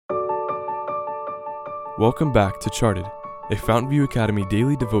Welcome back to Charted, a Fountain View Academy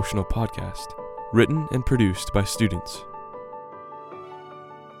daily devotional podcast, written and produced by students.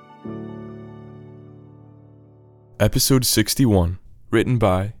 Episode 61, written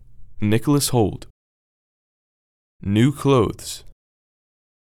by Nicholas Hold. New clothes.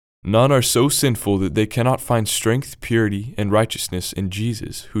 None are so sinful that they cannot find strength, purity, and righteousness in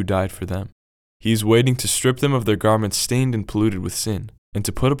Jesus, who died for them. He is waiting to strip them of their garments stained and polluted with sin, and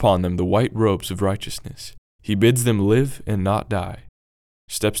to put upon them the white robes of righteousness. He bids them live and not die.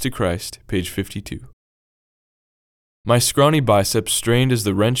 Steps to Christ, page 52. My scrawny biceps strained as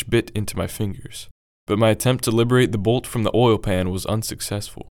the wrench bit into my fingers, but my attempt to liberate the bolt from the oil pan was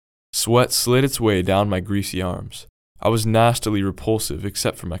unsuccessful. Sweat slid its way down my greasy arms. I was nastily repulsive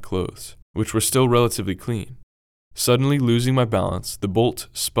except for my clothes, which were still relatively clean. Suddenly losing my balance, the bolt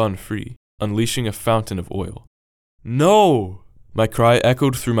spun free, unleashing a fountain of oil. No! My cry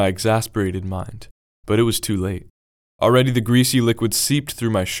echoed through my exasperated mind, but it was too late. Already the greasy liquid seeped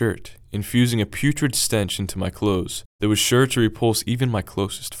through my shirt, infusing a putrid stench into my clothes that was sure to repulse even my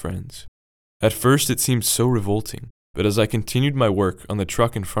closest friends. At first it seemed so revolting, but as I continued my work on the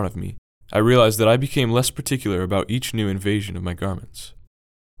truck in front of me, I realized that I became less particular about each new invasion of my garments.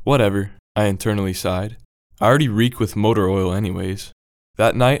 Whatever, I internally sighed. I already reek with motor oil anyways.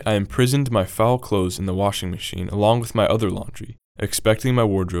 That night I imprisoned my foul clothes in the washing machine along with my other laundry, expecting my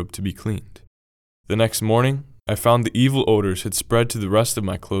wardrobe to be cleaned. The next morning, I found the evil odors had spread to the rest of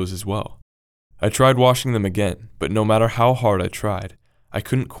my clothes as well. I tried washing them again, but no matter how hard I tried, I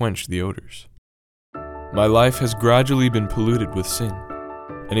couldn't quench the odors. My life has gradually been polluted with sin,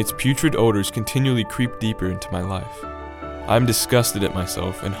 and its putrid odors continually creep deeper into my life. I am disgusted at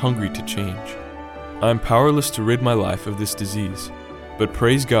myself and hungry to change. I am powerless to rid my life of this disease, but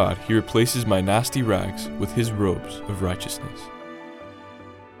praise God, He replaces my nasty rags with His robes of righteousness.